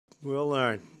We'll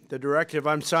learn. The directive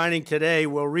I'm signing today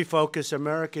will refocus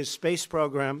America's space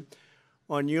program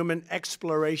on human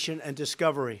exploration and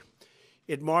discovery.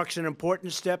 It marks an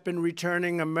important step in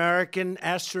returning American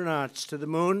astronauts to the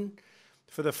moon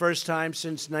for the first time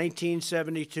since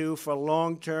 1972 for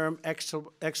long-term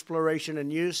exploration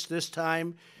and use. This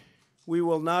time, we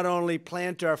will not only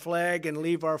plant our flag and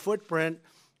leave our footprint,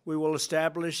 we will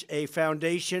establish a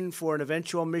foundation for an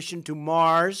eventual mission to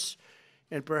Mars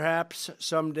and perhaps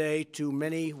someday to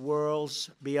many worlds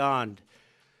beyond.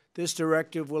 This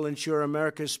directive will ensure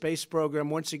America's space program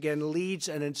once again leads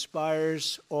and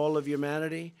inspires all of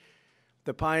humanity.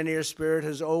 The pioneer spirit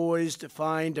has always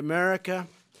defined America,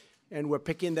 and we're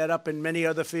picking that up in many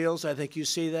other fields. I think you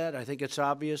see that. I think it's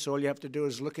obvious. All you have to do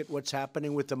is look at what's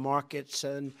happening with the markets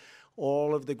and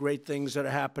all of the great things that are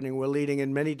happening. We're leading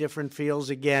in many different fields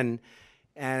again,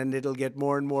 and it'll get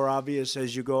more and more obvious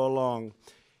as you go along.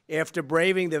 After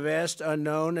braving the vast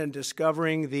unknown and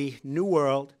discovering the new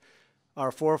world, our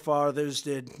forefathers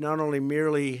did not only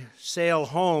merely sail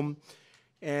home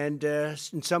and,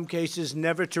 in some cases,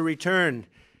 never to return.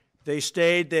 They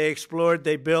stayed, they explored,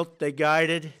 they built, they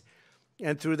guided,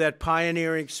 and through that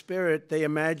pioneering spirit, they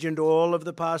imagined all of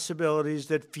the possibilities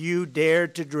that few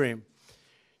dared to dream.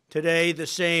 Today, the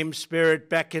same spirit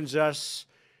beckons us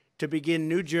to begin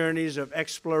new journeys of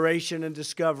exploration and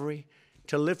discovery,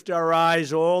 to lift our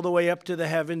eyes all the way up to the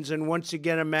heavens and once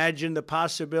again imagine the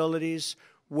possibilities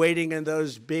waiting in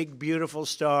those big, beautiful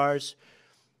stars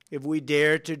if we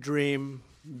dare to dream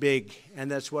big. And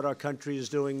that's what our country is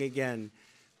doing again.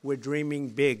 We're dreaming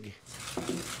big.